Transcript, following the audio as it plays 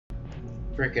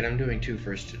Frick it, I'm doing two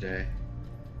first today.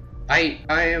 I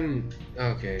am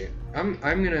okay. I'm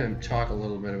gonna talk a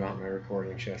little bit about my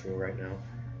recording schedule right now.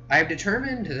 I've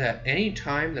determined that any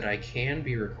time that I can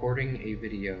be recording a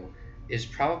video is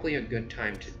probably a good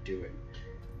time to do it.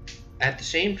 At the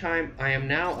same time, I am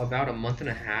now about a month and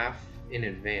a half in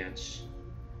advance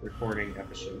recording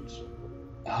episodes.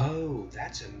 Oh,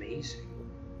 that's amazing.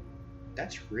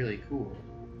 That's really cool.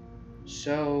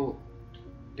 So,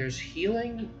 there's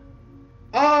healing.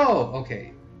 Oh,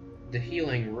 okay. The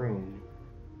healing room.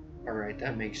 Alright,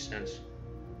 that makes sense.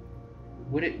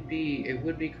 It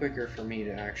would be quicker for me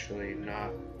to actually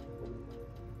not...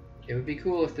 It would be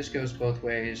cool if this goes both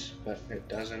ways, but it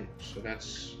doesn't, so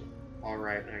that's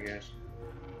alright, I guess.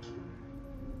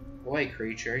 Boy,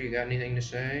 creature, you got anything to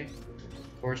say?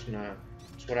 Of course not.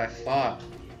 That's what I thought.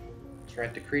 That's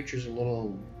right, the creature's a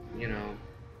little, you know,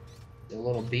 the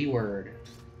little B word.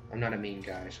 I'm not a mean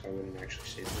guy, so I wouldn't actually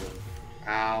say the word.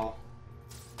 Ow.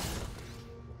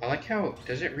 I like how,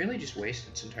 does it really just waste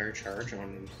its entire charge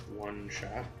on one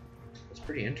shot? That's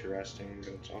pretty interesting,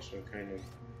 but it's also kind of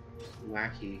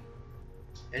wacky.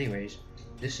 Anyways,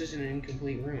 this is an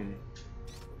incomplete room,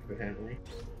 evidently.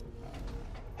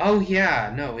 Oh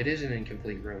yeah, no, it is an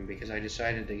incomplete room because I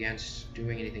decided against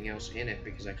doing anything else in it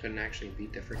because I couldn't actually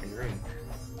beat the freaking room.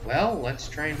 Well, let's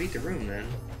try and beat the room then.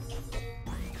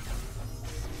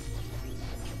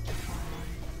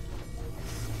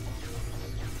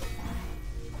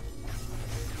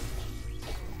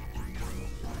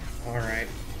 Alright.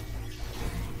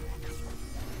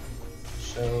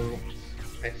 So,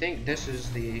 I think this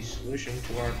is the solution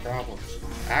to our problems.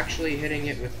 Actually hitting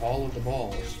it with all of the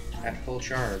balls at full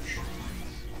charge.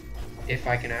 If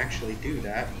I can actually do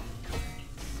that.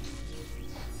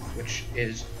 Which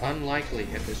is unlikely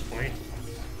at this point,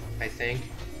 I think.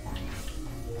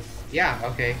 Yeah,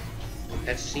 okay.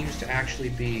 That seems to actually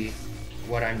be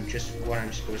what I'm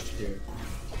supposed to do.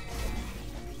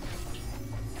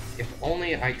 If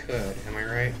only I could, am I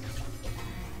right?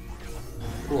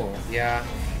 Cool, yeah.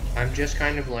 I'm just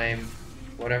kind of lame.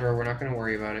 Whatever, we're not gonna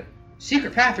worry about it.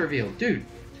 Secret path revealed, dude!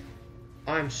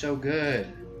 I'm so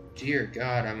good. Dear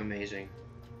God, I'm amazing.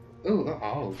 Ooh,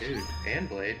 oh, dude, fan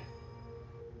blade.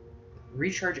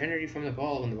 Recharge energy from the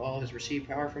ball when the ball has received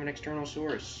power from an external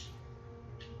source.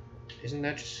 Isn't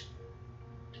that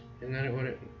what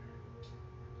it...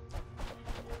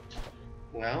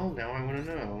 Well, now I want to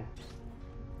know.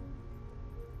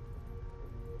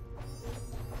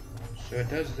 So it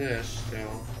does this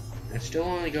still. It still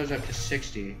only goes up to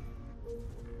 60.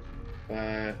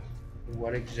 But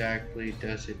what exactly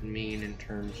does it mean in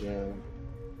terms of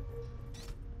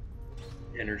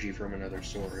energy from another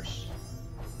source?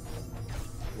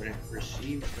 When it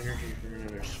receives energy from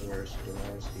another source, it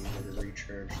allows the user to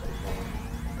recharge the ball.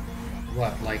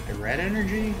 What, like the red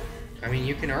energy? I mean,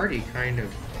 you can already kind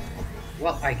of...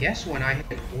 Well, I guess when I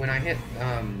hit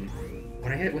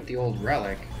it with the old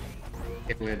relic,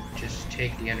 it would just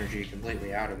take the energy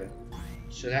completely out of it.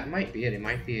 So that might be it. It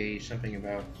might be something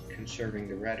about conserving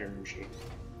the red energy.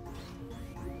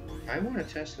 I want to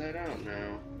test that out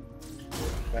now,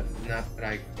 but not that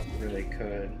I really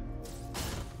could.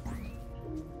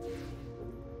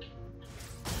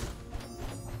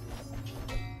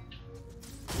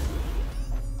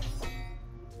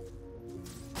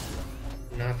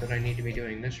 Not that I need to be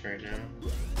doing this right now.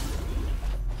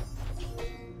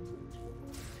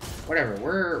 Whatever,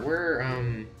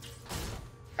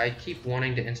 I keep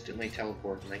wanting to instantly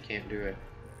teleport and I can't do it.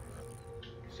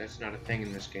 Because that's not a thing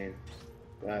in this game.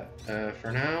 But,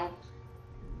 for now,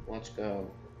 let's go.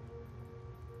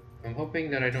 I'm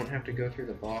hoping that I don't have to go through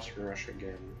the boss rush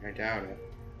again. I doubt it.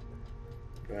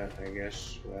 But I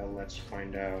guess, well, let's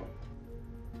find out.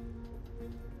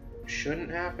 Shouldn't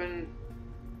happen?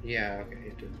 Yeah, okay,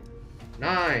 it didn't.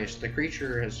 Nice! The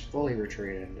creature has fully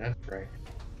retreated. That's right.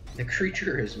 The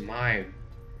creature is mine.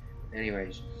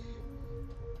 Anyways,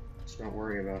 let's not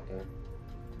worry about that.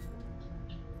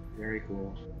 Very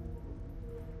cool.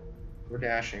 We're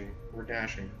dashing,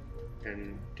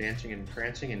 and dancing and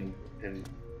prancing and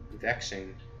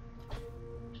vexing.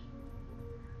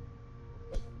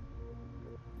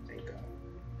 Thank God.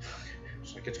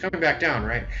 It's like it's coming back down,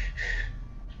 right?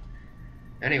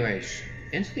 Anyways,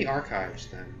 into the archives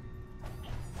then.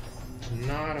 It's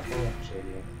not a full episode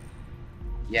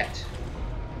yet.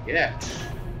 Yet.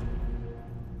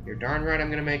 You're darn right I'm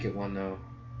gonna make it one though.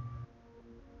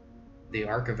 The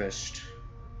Archivist.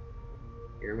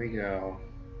 Here we go.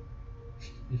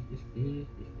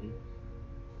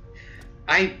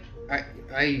 I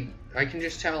can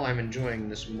just tell I'm enjoying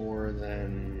this more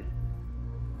than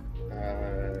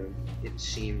it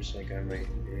seems like I might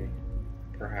be,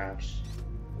 perhaps.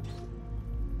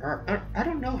 Or, I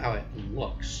don't know how it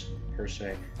looks, per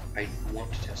se. I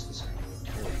want to test this out.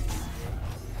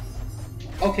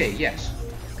 Okay, yes.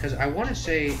 Because I want to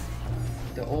say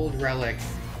the old relic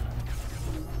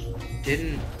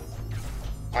didn't...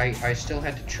 I still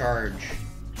had to charge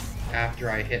after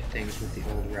I hit things with the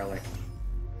old relic.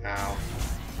 Ow.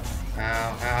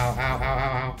 Ow, ow, ow, ow,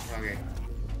 ow, ow. Okay.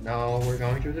 No, we're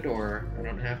going through the door. I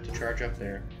don't have to charge up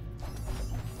there.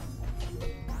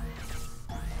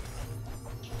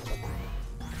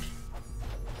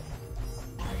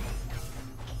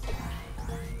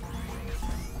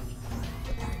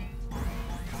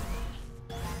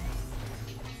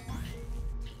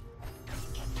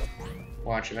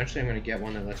 Watch, eventually I'm going to get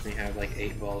one that lets me have like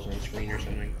 8 balls on screen or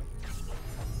something.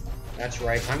 That's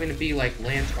right, I'm going to be like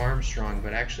Lance Armstrong,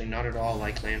 but actually not at all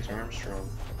like Lance Armstrong.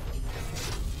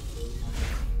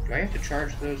 Do I have to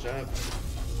charge those up?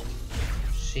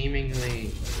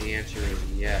 Seemingly, the answer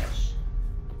is yes.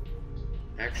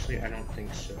 Actually, I don't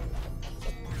think so.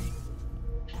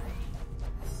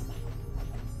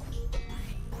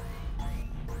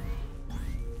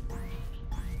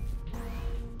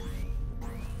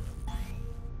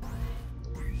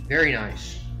 Very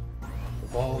nice. The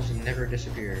balls never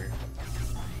disappear.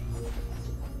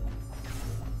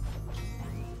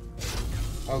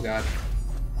 Oh god.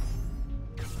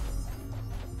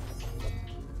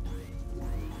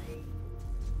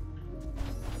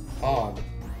 Hog.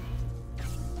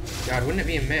 God, wouldn't it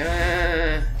be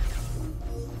a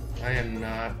I am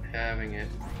not having it.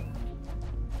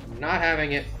 Not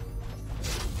having it.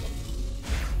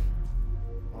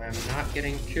 I am not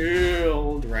getting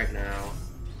killed right now.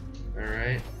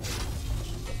 Alright.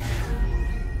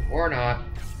 Or not.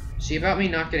 See about me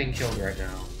not getting killed right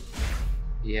now.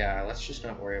 Yeah, let's just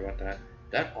not worry about that.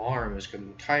 That arm is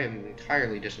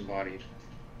entirely disembodied.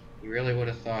 You really would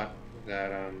have thought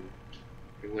that,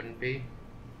 it wouldn't be?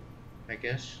 I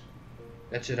guess.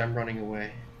 That's it, I'm running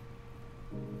away.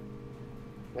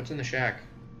 What's in the shack?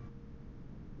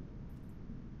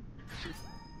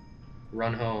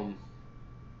 Run home.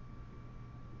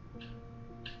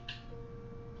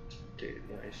 Dude,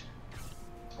 nice.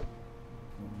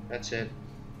 That's it.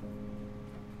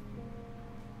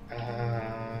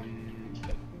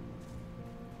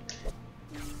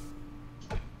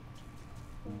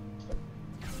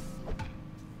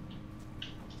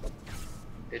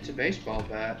 It's a baseball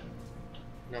bat.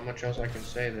 Not much else I can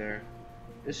say there.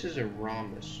 This is a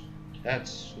rhombus.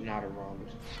 That's not a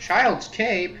rhombus. Child's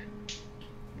cape?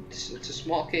 It's a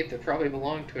small cape that probably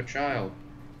belonged to a child.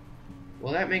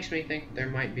 Well, that makes me think there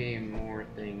might be more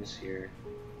things here.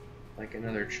 Like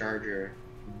another charger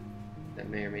that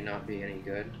may or may not be any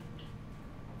good.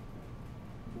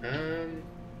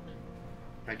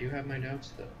 I do have my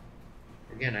doubts though.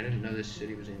 Again, I didn't know this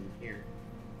city was in here.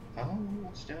 Oh,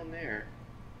 what's down there?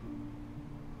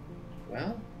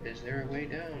 Well, is there a way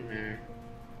down there?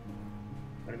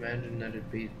 I'd imagine that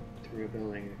it'd be through a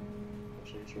building of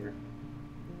some sort.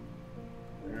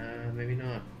 Maybe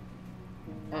not.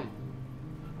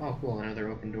 Oh, cool, another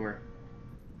open door.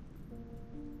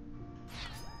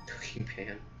 Cooking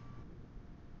pan.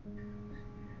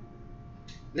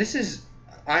 This is...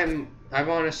 I'm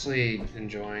honestly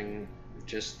enjoying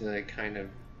just the kind of...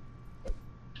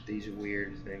 these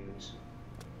weird things.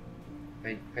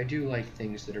 I do like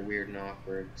things that are weird and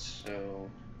awkward, so...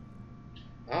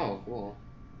 Oh, cool.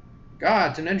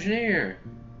 God, it's an engineer!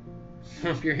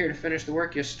 Hope you're here to finish the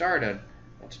work you started.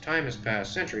 Lots of time has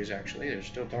passed. Centuries, actually. There's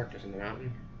still darkness in the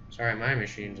mountain. Sorry, my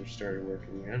machines have started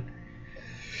working again.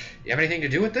 You have anything to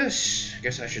do with this?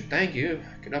 Guess I should thank you.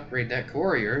 I could upgrade that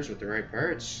core of yours with the right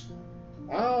parts.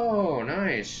 Oh,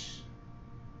 nice.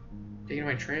 Taking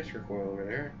my transfer coil over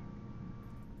there.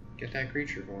 Get that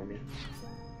creature for me.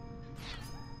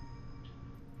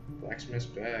 Blacksmith's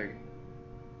bag.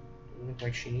 Doesn't look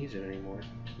like she needs it anymore.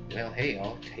 Well, hey,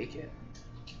 I'll take it.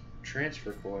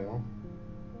 Transfer coil.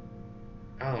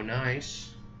 Oh, nice.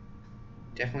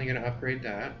 Definitely gonna upgrade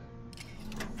that.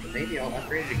 But maybe I'll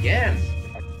upgrade it again.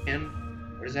 If I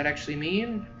can. What does that actually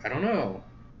mean? I don't know.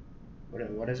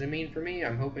 What does it mean for me?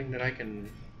 I'm hoping that I can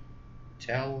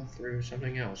tell through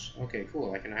something else. Okay,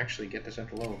 cool. I can actually get this up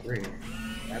to level 3.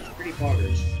 That's pretty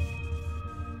boggers.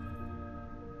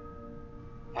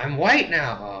 I'm white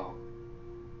now! Oh.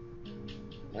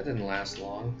 That didn't last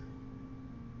long.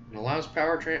 It allows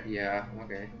power yeah,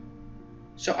 okay.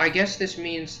 So I guess this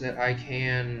means that I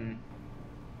can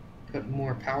put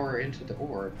more power into the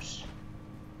orbs.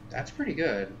 That's pretty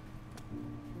good.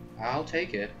 I'll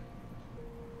take it.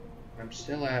 I'm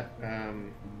still at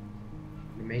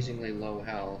amazingly low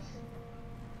health,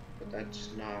 but that's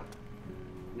not...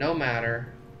 No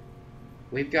matter.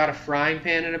 We've got a frying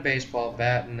pan and a baseball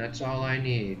bat, and that's all I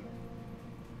need.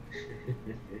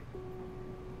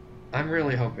 I'm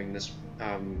really hoping this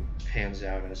pans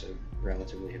out as a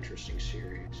relatively interesting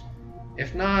series.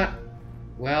 If not,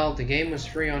 well, the game was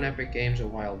free on Epic Games a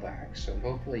while back, so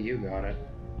hopefully you got it.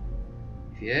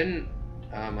 If you didn't,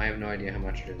 I have no idea how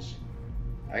much it is.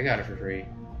 I got it for free.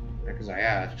 Not because I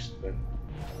asked, but,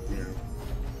 you know,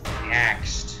 I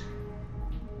asked.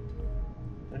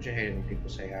 Don't you hate it when people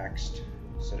say asked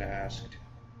instead of asked?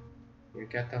 You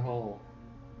got the whole,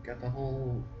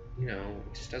 you know,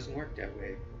 it just doesn't work that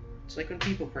way. It's like when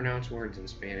people pronounce words in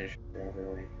Spanish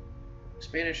properly.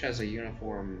 Spanish has a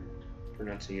uniform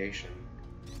pronunciation,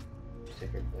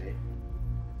 typically.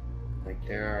 Like,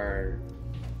 there are,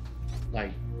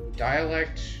 like,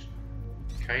 dialect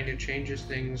kind of changes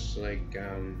things, like,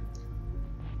 God,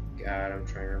 I'm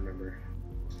trying to remember.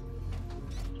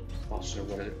 Also,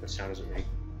 what sound does it make?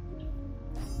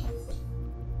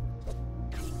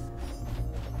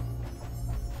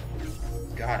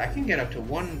 God, I can get up to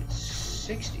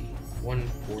 160,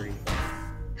 140.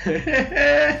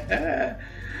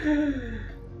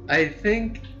 I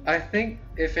think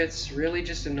if it's really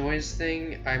just a noise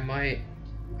thing, I might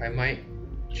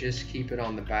just keep it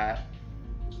on the bat.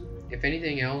 If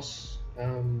anything else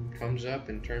comes up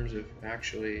in terms of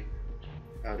actually,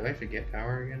 oh, do I have to get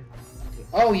power again?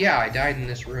 Oh yeah, I died in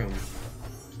this room.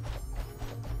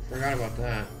 Forgot about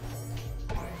that.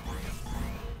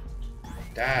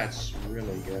 That's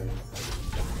really good.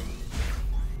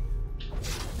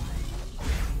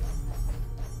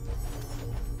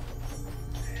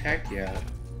 Heck yeah.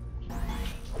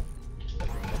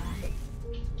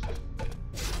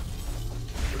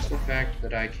 Just the fact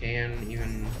that I can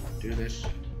even do this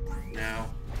now,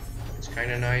 it's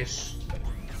kind of nice.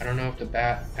 I don't know if the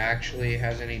bat actually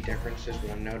has any differences,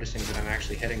 but I'm noticing that I'm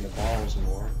actually hitting the balls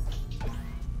more.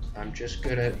 I'm just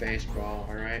good at baseball,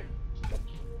 alright?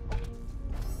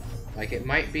 Like, it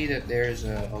might be that there's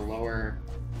a lower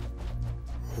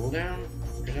cooldown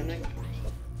or something.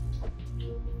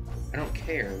 I don't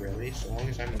care, really, so long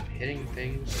as I'm hitting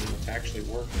things and it's actually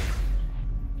working.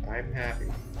 I'm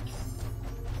happy.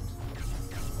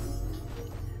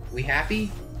 We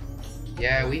happy?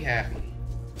 Yeah, we happy.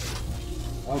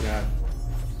 Oh god.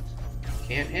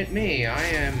 Can't hit me, I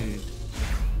am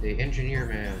the engineer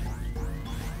man.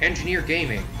 Engineer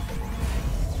Gaming!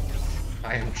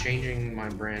 I am changing my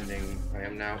branding. I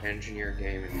am now Engineer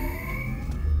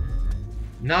Gaming.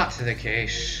 Not the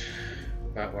case,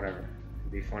 but whatever.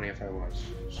 It'd be funny if I was,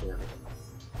 sort of.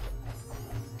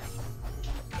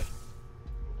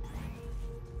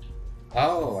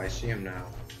 Oh, I see him now.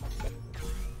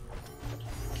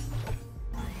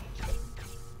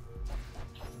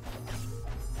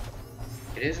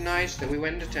 It is nice that we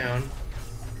went into town,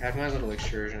 had my little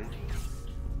excursion,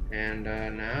 and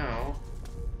now...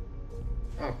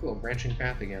 Oh, cool, branching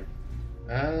path again.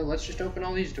 Let's just open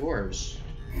all these doors.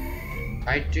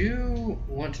 I do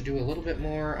want to do a little bit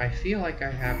more. I feel like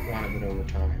I have gone a bit over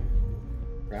time.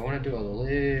 But I want to do a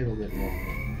little bit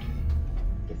more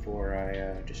before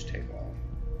I just take off.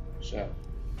 So,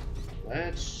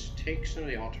 let's take some of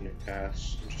the alternate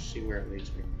paths and just see where it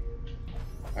leads me.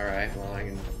 Alright, well I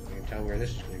can tell where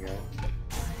this is going to go.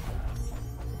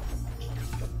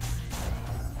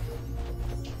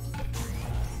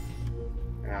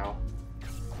 Ow.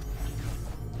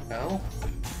 Oh?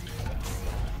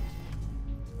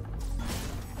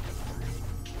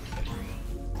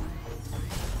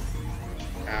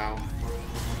 Ow.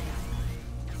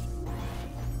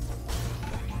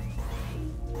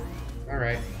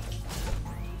 Alright.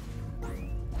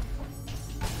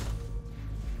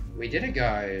 We did it,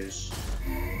 guys.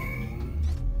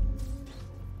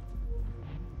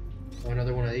 Oh,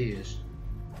 another one of these.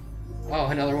 Oh,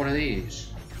 another one of these.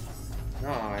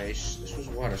 Nice. This was,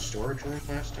 what, a storage room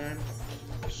last time?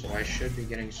 So I should be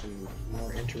getting some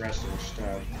more interesting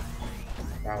stuff.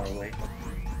 Probably.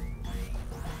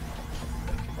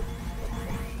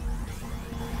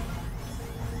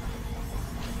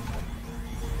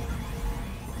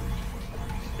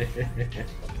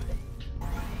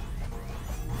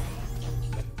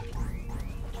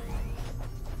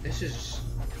 This is...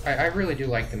 I really do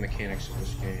like the mechanics of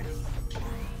this game.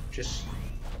 Just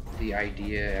the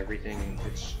idea, everything,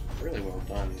 it's really well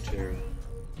done, too.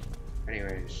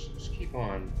 Anyways, let's keep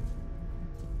on.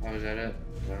 Oh, is that it?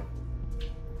 No.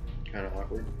 Kind of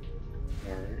awkward.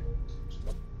 Alright.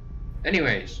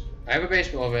 Anyways, I have a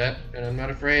baseball bat, and I'm not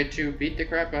afraid to beat the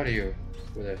crap out of you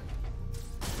with it.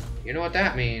 You know what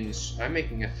that means? I'm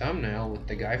making a thumbnail with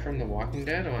the guy from The Walking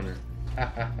Dead on it.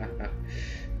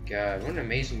 God, what an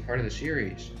amazing part of the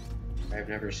series. I've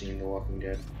never seen The Walking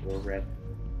Dead or read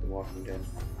The Walking Dead.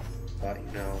 But,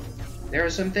 you know, there are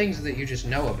some things that you just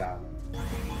know about,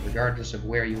 regardless of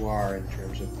where you are in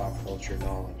terms of pop culture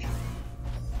knowledge.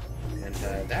 And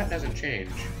that doesn't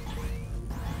change.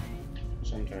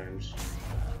 Sometimes.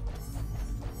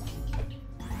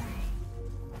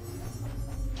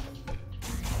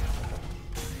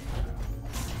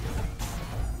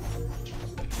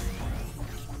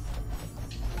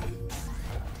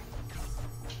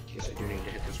 Guess I do need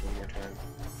to hit this one more time.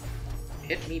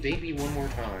 Hit me, baby, one more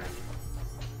time.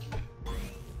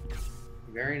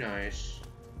 Very nice.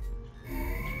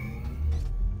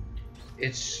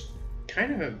 It's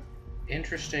kind of an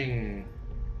interesting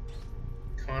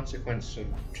consequence of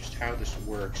just how this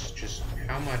works, just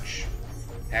how much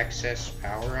excess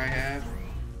power I have,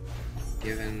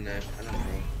 given that, I don't know,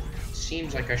 it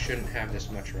seems like I shouldn't have this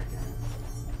much right now.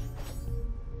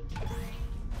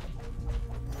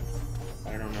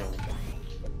 I don't know.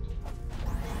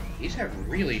 These have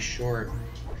really short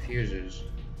fuses.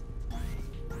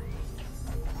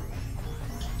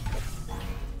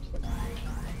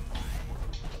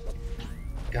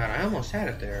 God, I almost had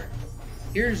it there.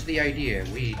 Here's the idea.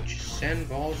 We just send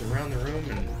balls around the room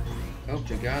and hope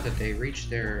to God that they reach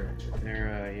their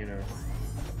you know...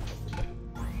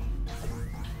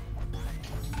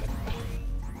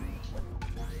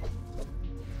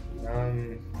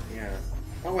 yeah.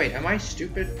 Oh wait, am I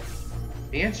stupid?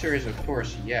 The answer is, of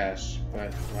course, yes,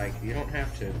 but, like, you don't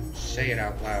have to say it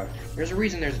out loud. There's a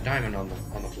reason there's a diamond on the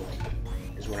floor,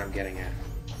 is what I'm getting at.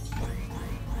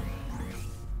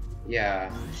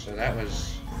 Yeah, so that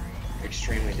was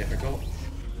extremely difficult,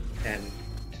 and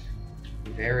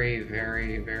very,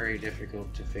 very, very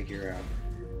difficult to figure out.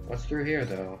 What's through here,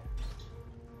 though?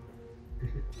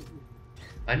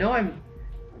 I know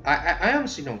I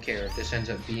honestly don't care if this ends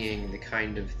up being the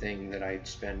kind of thing that I'd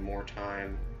spend more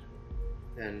time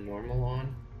than normal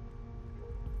on,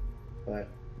 but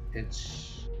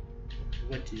it's...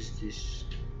 What is this?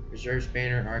 Reserves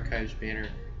banner, archives banner.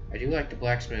 I do like the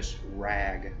blacksmith's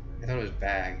rag. I thought it was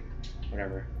bag.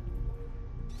 Whatever.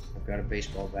 I've got a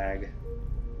baseball bag.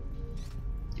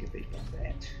 Get a baseball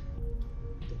bat.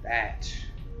 The bat.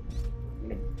 I'm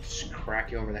gonna just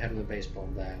crack you over the head with a baseball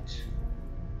bat.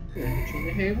 Hit you in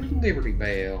the head with a Liberty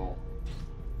Bell.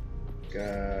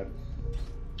 God.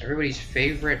 Everybody's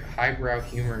favorite highbrow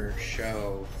humor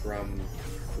show from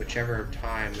whichever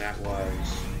time that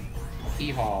was.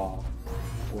 Hee Haw.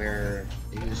 Where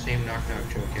they do the same knock-knock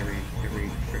joke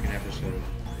every freaking episode.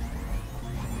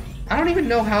 I don't even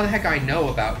know how the heck I know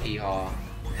about Hee Haw.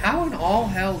 How in all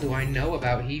hell do I know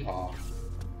about Hee Haw?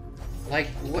 Like,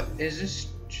 what is this?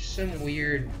 Just some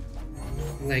weird,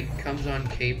 like, comes on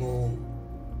cable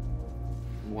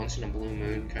once in a blue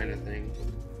moon kind of thing?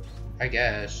 I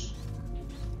guess.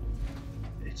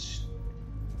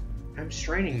 I'm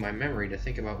straining my memory to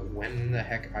think about when the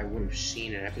heck I would have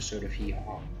seen an episode of Hee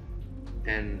Haw.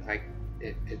 And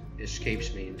it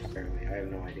escapes me entirely. I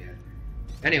have no idea.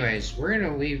 Anyways, we're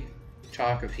gonna leave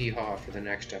talk of Hee Haw for the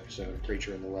next episode of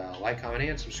Creature in the Well. Like, comment,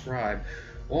 and subscribe,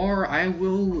 or I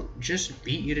will just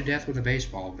beat you to death with a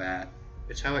baseball bat.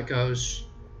 It's how it goes.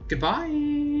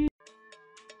 Goodbye!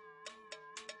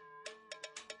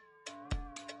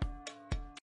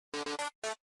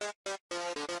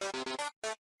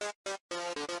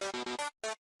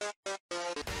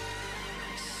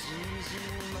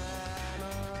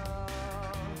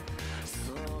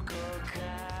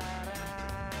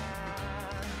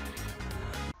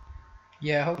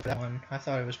 Yeah, I hope that one. I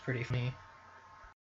thought it was pretty funny.